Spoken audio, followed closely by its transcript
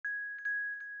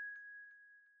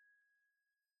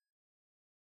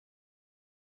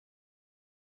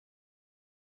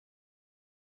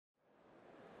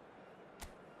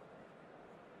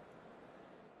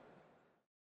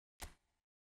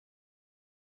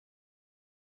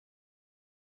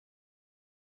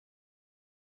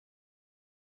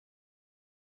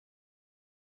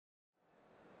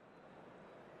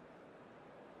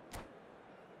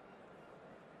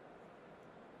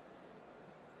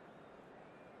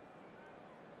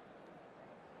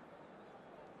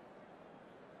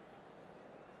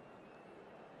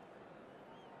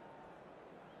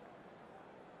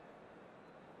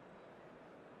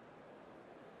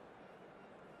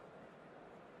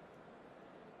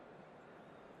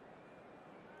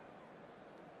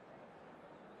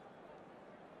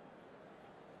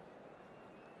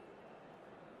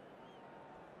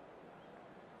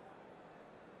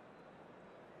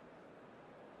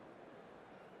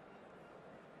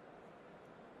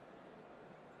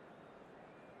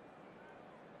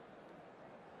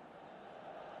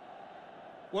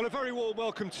Well, a very warm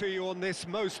welcome to you on this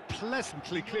most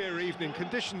pleasantly clear evening.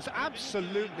 Conditions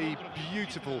absolutely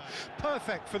beautiful,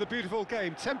 perfect for the beautiful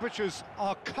game. Temperatures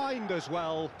are kind as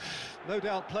well, no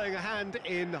doubt playing a hand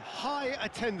in high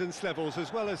attendance levels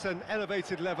as well as an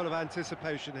elevated level of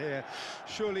anticipation here.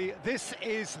 Surely this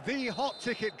is the hot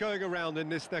ticket going around in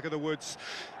this neck of the woods.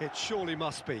 It surely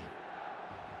must be.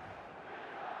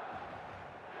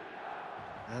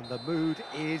 And the mood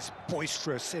is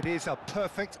boisterous. It is a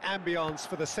perfect ambience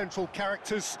for the central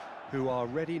characters who are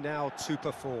ready now to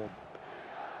perform.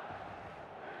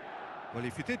 Well,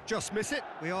 if you did just miss it,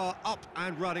 we are up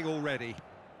and running already.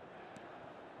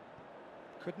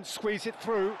 Couldn't squeeze it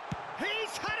through.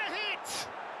 He's had a hit!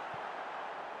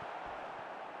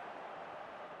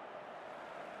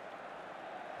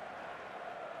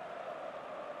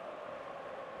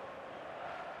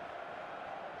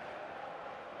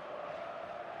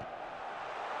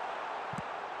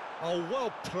 Oh,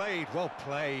 well played, well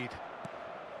played.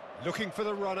 Looking for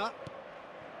the runner.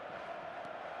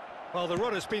 Well, the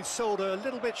runner's been sold a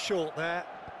little bit short there.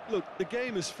 Look, the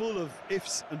game is full of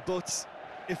ifs and buts.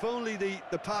 If only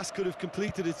the pass could have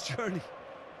completed its journey.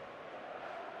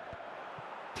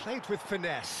 Played with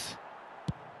finesse.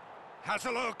 Has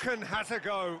a look and has a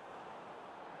go.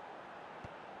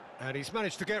 And he's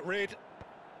managed to get rid.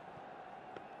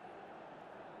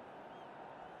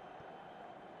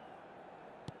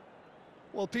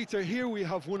 Well, Peter, here we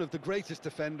have one of the greatest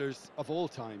defenders of all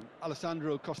time,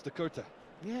 Alessandro Costacurta.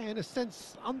 Yeah, in a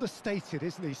sense, understated,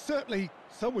 isn't he? Certainly,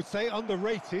 some would say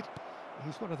underrated.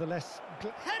 He's one of the less...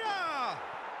 Header!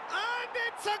 And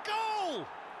it's a goal!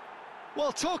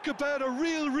 Well, talk about a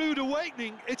real rude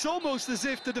awakening. It's almost as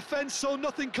if the defence saw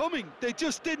nothing coming. They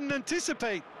just didn't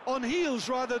anticipate, on heels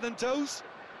rather than toes.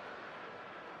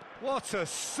 What a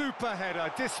super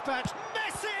header, dispatched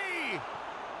Messi!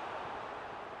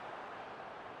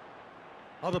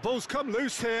 Oh, the ball's come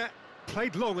loose here.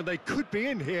 Played long and they could be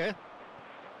in here.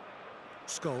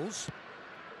 Scholes.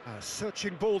 A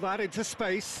searching ball that into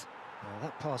space. Oh,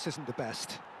 that pass isn't the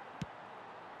best.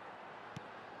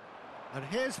 And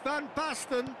here's Van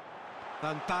Basten.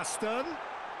 Van Basten.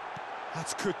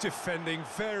 That's good defending,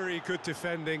 very good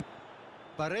defending.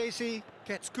 Baresi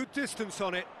gets good distance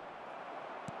on it.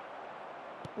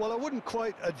 Well, I wouldn't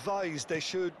quite advise they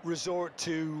should resort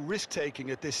to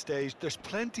risk-taking at this stage. There's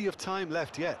plenty of time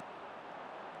left yet.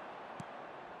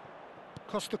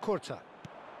 Costacurta.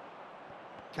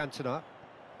 Cantona.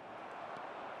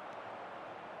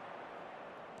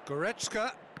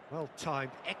 Goretzka. Well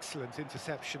timed, excellent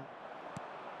interception.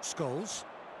 Scholes.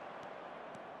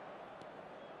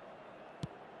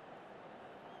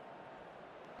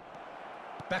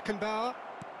 Beckenbauer.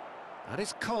 And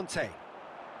it's Conte.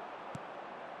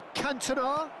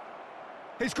 Cantona.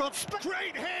 He's got...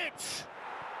 Great hit!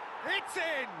 It's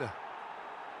in!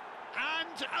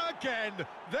 And again,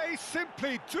 they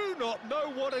simply do not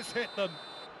know what has hit them.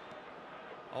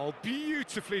 Oh,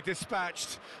 beautifully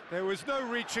dispatched. There was no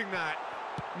reaching that.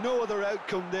 No other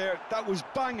outcome there. That was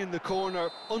bang in the corner,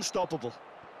 unstoppable.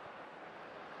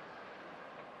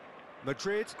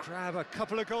 Madrid grab a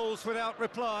couple of goals without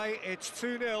reply. It's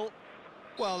 2-0.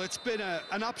 Well, it's been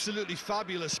an absolutely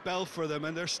fabulous spell for them,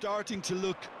 and they're starting to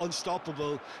look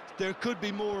unstoppable. There could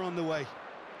be more on the way.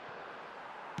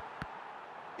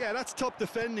 Yeah, that's top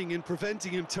defending in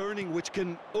preventing him turning, which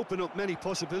can open up many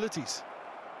possibilities.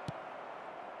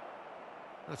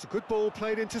 That's a good ball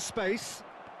played into space.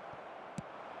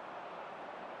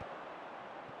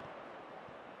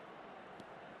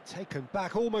 Taken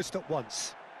back almost at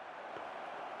once.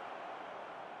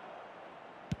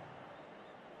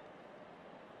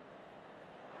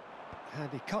 And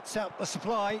he cuts out the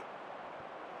supply.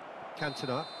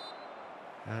 Cantona.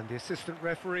 And the assistant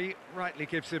referee rightly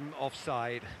gives him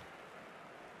offside.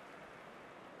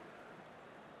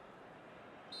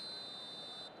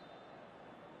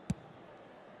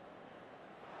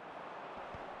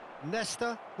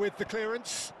 Nesta with the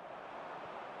clearance.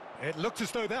 It looked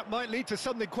as though that might lead to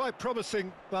something quite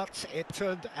promising, but it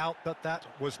turned out that that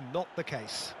was not the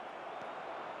case.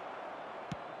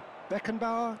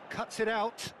 Beckenbauer cuts it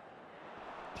out.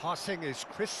 Passing is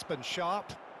crisp and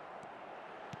sharp.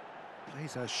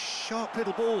 Plays a sharp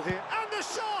little ball here. And the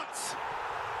shot!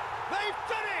 They've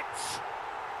done it!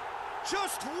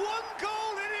 Just one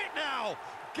goal in it now!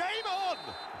 Game on!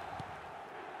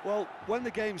 Well, when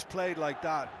the game's played like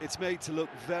that, it's made to look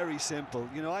very simple.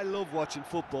 You know, I love watching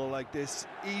football like this.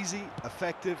 Easy,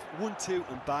 effective, 1-2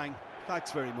 and bang.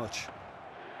 Thanks very much.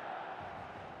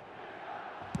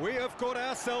 We have got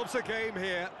ourselves a game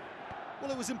here. Well,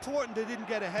 it was important they didn't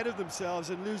get ahead of themselves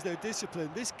and lose their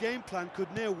discipline. This game plan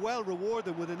could near well reward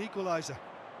them with an equaliser.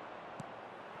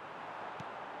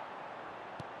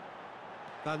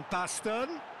 Van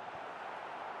Basten.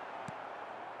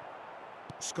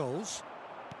 Scholes.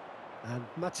 And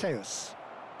Mateus.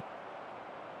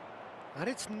 And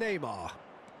it's Neymar.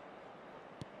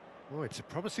 Oh, it's a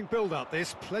promising build-up,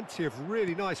 this. Plenty of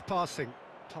really nice passing.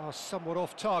 Pass somewhat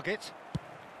off target.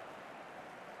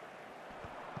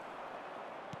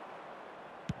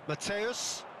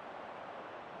 Mateus.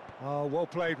 Oh, well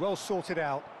played, well sorted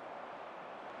out.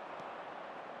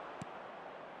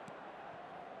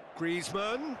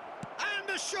 Griezmann. And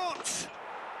a shot!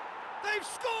 They've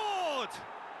scored!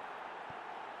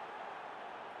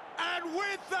 And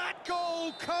with that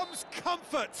goal comes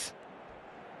comfort.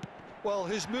 Well,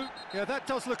 his move... Yeah, that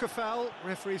does look a foul.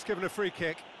 Referee's given a free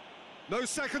kick. No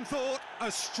second thought,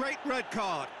 a straight red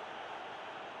card.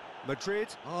 Madrid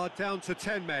are down to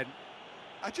 10 men.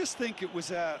 I just think it was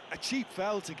a cheap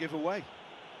foul to give away.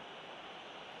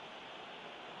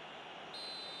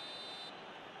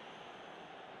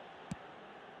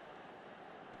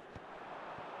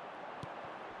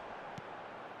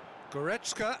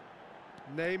 Goretzka.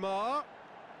 Neymar.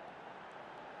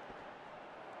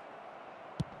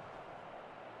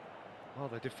 Well,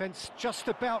 the defence just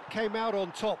about came out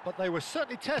on top, but they were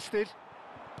certainly tested.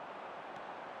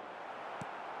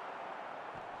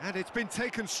 And it's been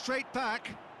taken straight back.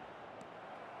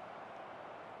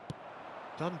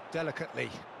 Done delicately.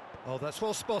 Oh, that's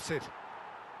well spotted.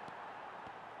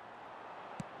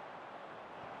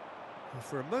 Well,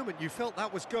 for a moment you felt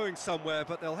that was going somewhere,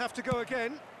 but they'll have to go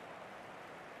again.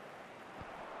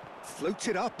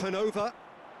 Floated up and over.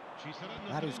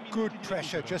 That is good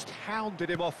pressure, just hounded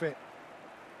him off it.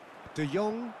 De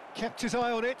Jong kept his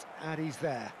eye on it, and he's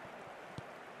there.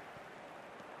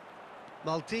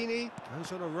 Maldini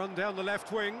goes on a run down the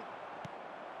left wing.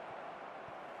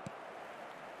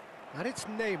 And it's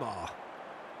Neymar.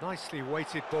 Nicely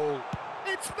weighted ball.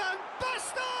 It's Van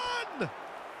Basten!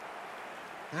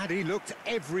 And he looked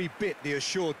every bit the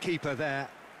assured keeper there.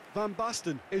 Van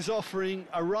Basten is offering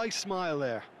a wry smile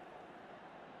there.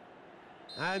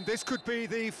 And this could be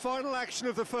the final action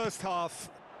of the first half.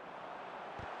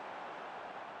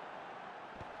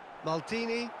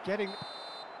 Maldini getting...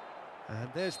 And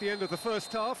there's the end of the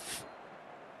first half.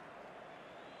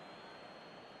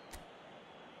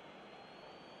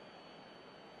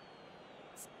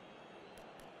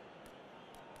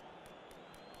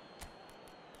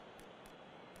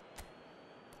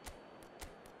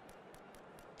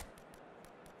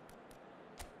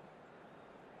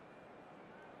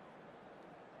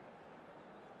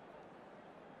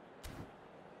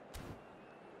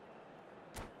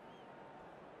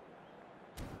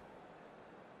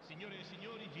 Signore e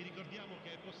signori, vi ricordiamo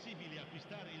che è possibile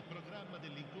acquistare il programma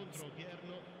dell'incontro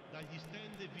odierno dagli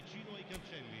stand vicino ai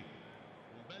cancelli.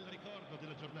 Un bel ricordo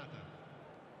della giornata.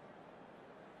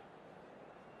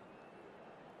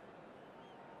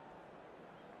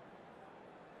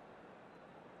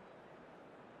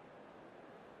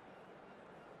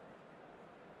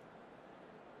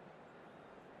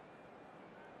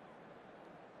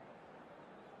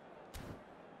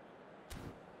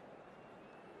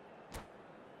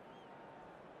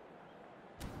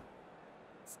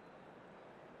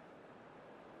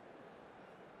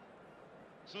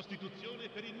 Sostituzione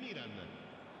per il Milan.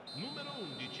 Numero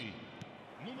 11,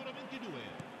 numero 22.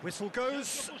 Whistle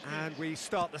goes, and we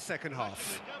start the second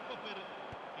half.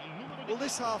 Well,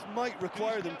 this half might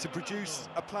require them to produce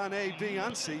a plan A, B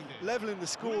and C. Levelling the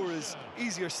score is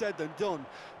easier said than done,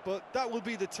 but that will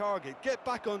be the target. Get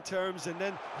back on terms and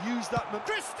then use that...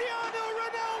 Cristiano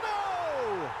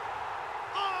Ronaldo!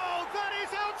 Oh, that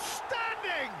is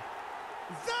outstanding!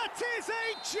 That is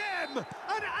a gem!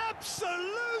 An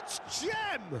absolute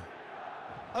gem!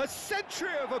 A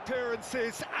century of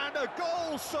appearances and a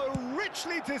goal so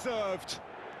richly deserved.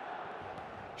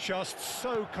 Just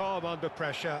so calm under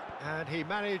pressure, and he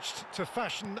managed to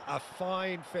fashion a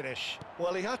fine finish.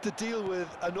 Well, he had to deal with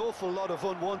an awful lot of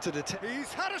unwanted attempts.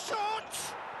 He's had a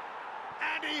shot!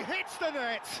 And he hits the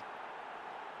net!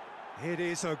 It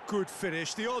is a good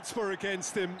finish. The odds were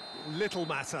against him, little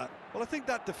matter. Well, I think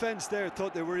that defence there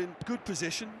thought they were in good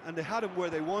position and they had him where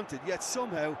they wanted, yet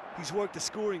somehow he's worked a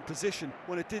scoring position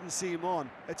when it didn't see him on.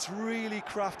 It's really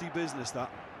crafty business, that.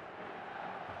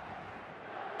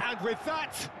 And with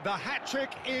that, the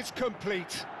hat-trick is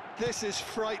complete. This is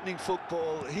frightening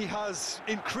football. He has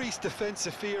increased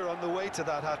defensive fear on the way to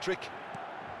that hat-trick.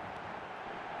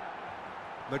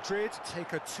 Madrid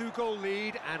take a 2-goal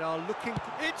lead and are looking...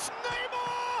 It's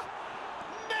Neymar!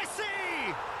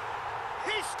 Messi!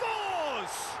 He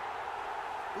scores!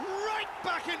 Right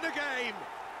back in the game!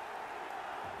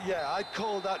 Yeah, I'd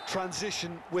call that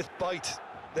transition with bite.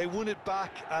 They won it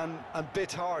back and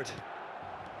bit hard.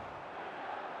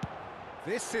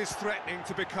 This is threatening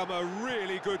to become a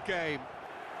really good game.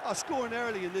 Scoring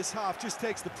early in this half just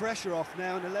takes the pressure off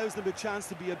now and allows them a chance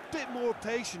to be a bit more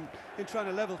patient in trying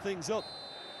to level things up.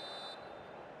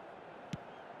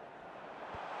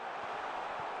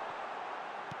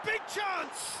 Big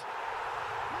chance!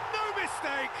 No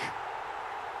mistake!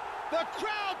 The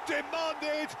crowd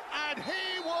demanded, and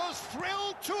he was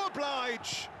thrilled to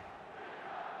oblige.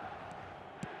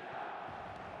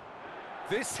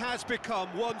 This has become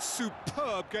one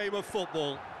superb game of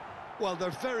football. Well, they're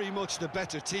very much the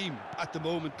better team at the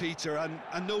moment, Peter, and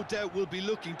no doubt will be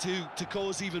looking to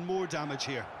cause even more damage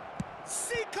here.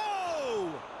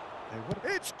 Zico!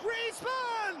 It's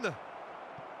Griezmann!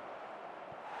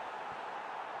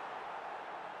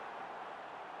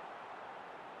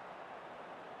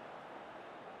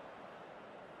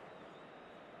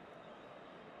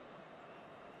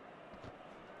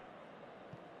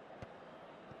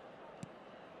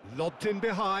 Lobbed in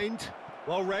behind,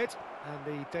 well read, and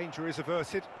the danger is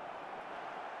averted.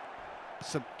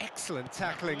 Some excellent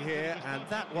tackling here, and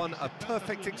that one a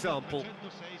perfect example.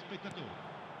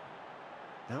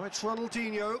 Now it's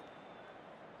Ronaldinho.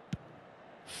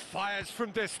 Fires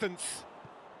from distance.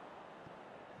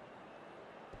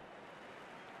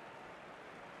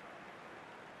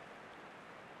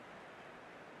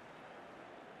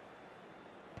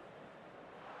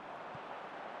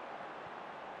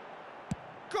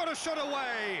 Got a shot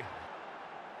away!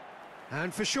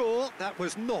 And for sure, that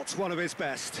was not one of his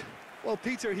best. Well,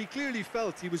 Peter, he clearly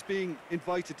felt he was being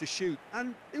invited to shoot,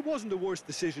 and it wasn't the worst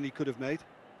decision he could have made.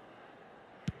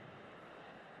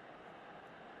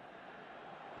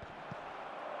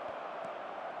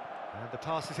 And the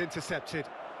pass is intercepted.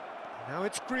 Now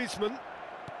it's Griezmann.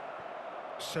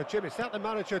 So, Jim, is that the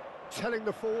manager telling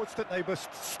the forwards that they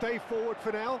must stay forward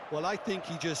for now? Well, I think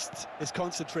he just is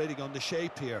concentrating on the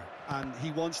shape here, and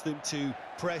he wants them to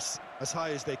press as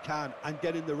high as they can and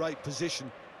get in the right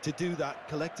position to do that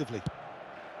collectively.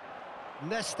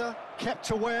 Nesta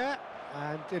kept aware,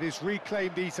 and it is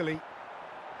reclaimed easily.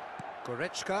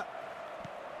 Goretzka.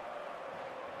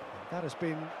 And that has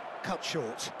been cut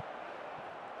short.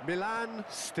 Milan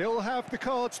still have the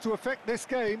cards to affect this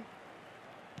game.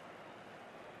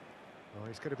 Oh,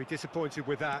 he's going to be disappointed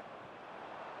with that.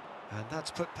 And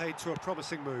that's put paid to a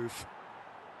promising move.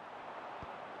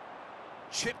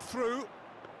 Chip through.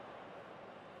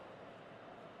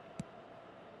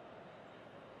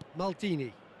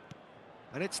 Maldini.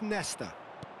 And it's Nesta.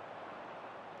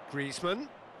 Griezmann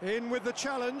in with the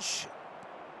challenge.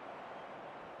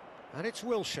 And it's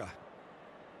Wilshere.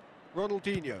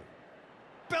 Ronaldinho.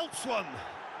 Belts one.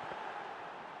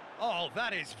 Oh,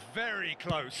 that is very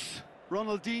close.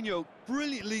 Ronaldinho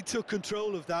brilliantly took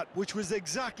control of that, which was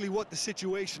exactly what the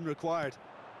situation required.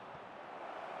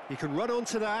 He can run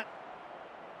onto that.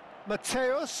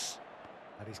 Mateus.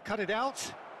 And he's cut it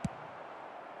out.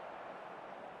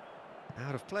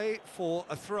 Out of play for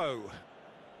a throw.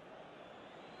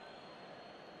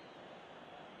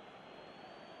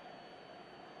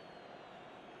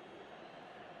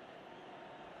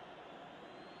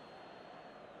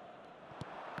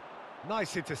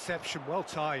 Nice interception, well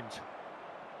timed.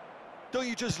 Don't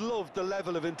you just love the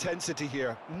level of intensity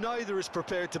here? Neither is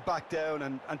prepared to back down,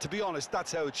 and to be honest,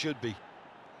 that's how it should be.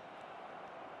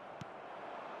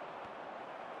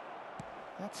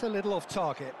 That's a little off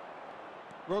target.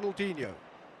 Ronaldinho.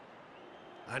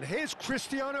 And here's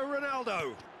Cristiano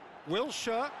Ronaldo.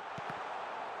 Wilshere.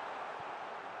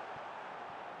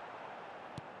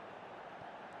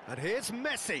 And here's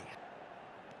Messi.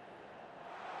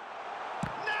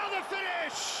 Now the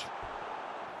finish!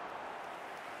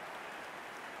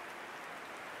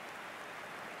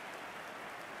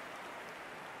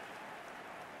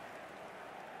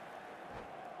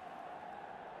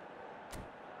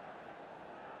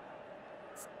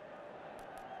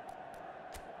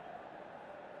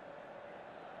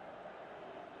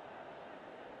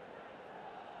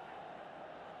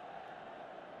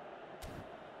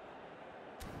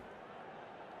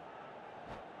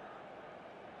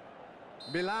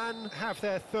 Milan have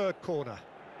their third corner.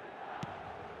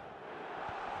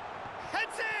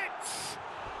 Heads it!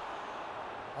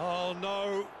 Oh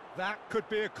no, that could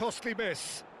be a costly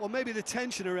miss. Well, maybe the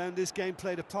tension around this game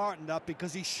played a part in that,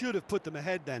 because he should have put them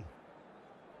ahead then.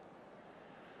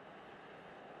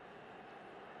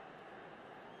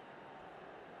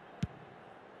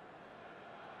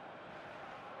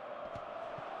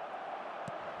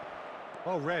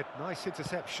 Well read, nice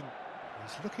interception.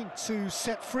 He's looking to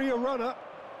set free a runner.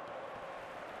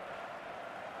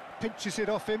 Pinches it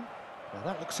off him. Well,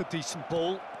 that looks a decent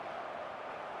ball.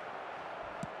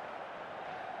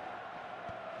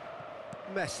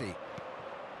 Messi.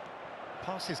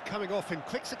 Passes coming off in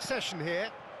quick succession here.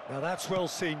 Now that's well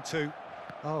seen too.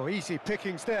 Oh, easy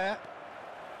pickings there.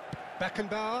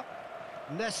 Beckenbauer.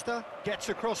 Nesta gets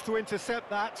across to intercept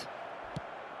that.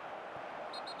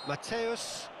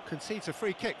 Mateus concedes a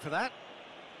free kick for that.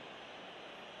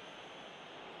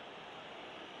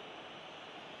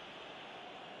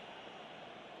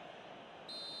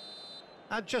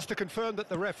 And just to confirm that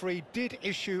the referee did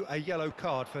issue a yellow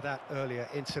card for that earlier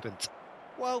incident.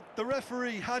 Well, the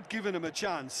referee had given him a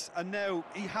chance, and now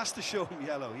he has to show him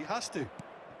yellow. He has to.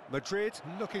 Madrid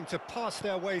looking to pass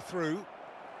their way through.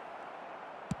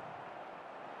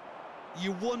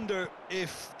 You wonder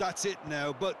if that's it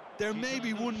now, but there may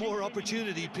be one more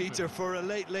opportunity, Peter, for a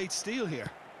late steal here.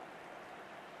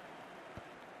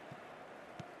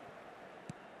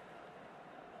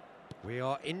 We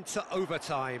are into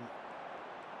overtime.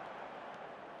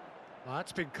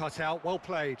 That's been cut out, well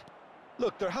played.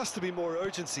 Look, there has to be more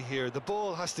urgency here. The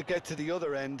ball has to get to the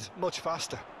other end much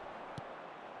faster.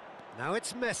 Now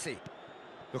it's Messi.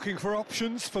 Looking for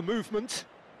options for movement.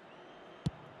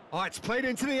 Oh, it's played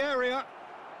into the area.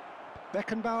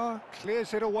 Beckenbauer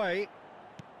clears it away.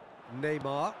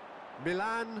 Neymar.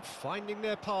 Milan finding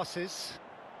their passes.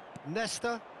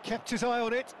 Nesta kept his eye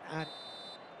on it.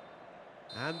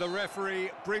 And the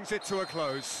referee brings it to a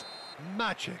close.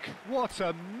 Magic. What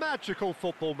a magical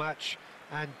football match.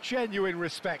 And genuine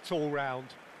respect all round.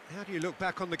 How do you look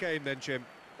back on the game then, Jim?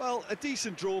 Well, a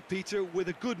decent draw, Peter, with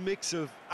a good mix of